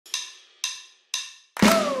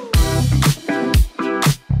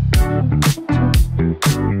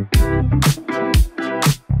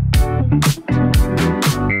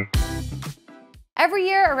Every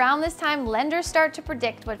year around this time, lenders start to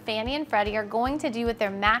predict what Fannie and Freddie are going to do with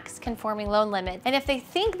their max conforming loan limit. And if they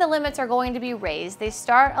think the limits are going to be raised, they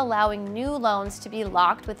start allowing new loans to be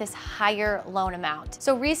locked with this higher loan amount.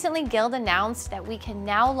 So recently, Guild announced that we can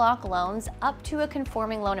now lock loans up to a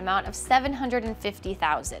conforming loan amount of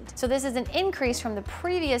 $750,000. So this is an increase from the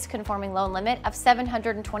previous conforming loan limit of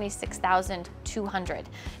 $726,200.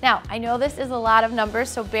 Now, I know this is a lot of numbers,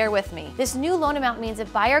 so bear with me. This new loan amount means a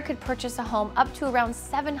buyer could purchase a home up to around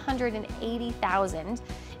 $780,000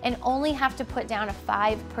 and only have to put down a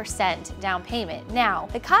 5% down payment. Now,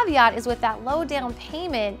 the caveat is with that low down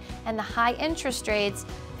payment and the high interest rates,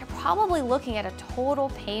 they're probably looking at a total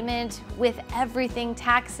payment with everything,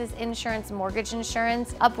 taxes, insurance, mortgage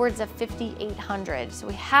insurance, upwards of $5,800. So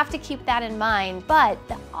we have to keep that in mind. But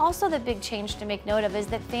also the big change to make note of is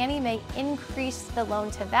that Fannie may increase the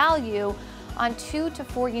loan to value on 2 to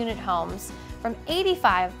 4 unit homes from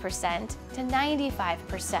 85% to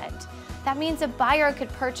 95%. That means a buyer could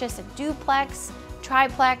purchase a duplex,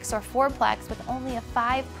 triplex, or fourplex with only a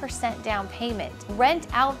 5% down payment, rent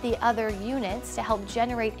out the other units to help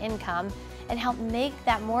generate income and help make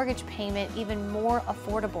that mortgage payment even more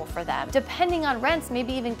affordable for them. Depending on rents,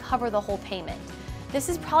 maybe even cover the whole payment. This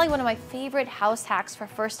is probably one of my favorite house hacks for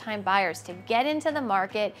first-time buyers to get into the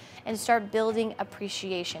market and start building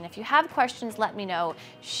appreciation. If you have questions, let me know.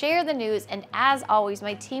 Share the news, and as always,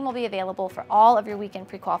 my team will be available for all of your weekend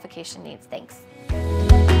pre-qualification needs. Thanks.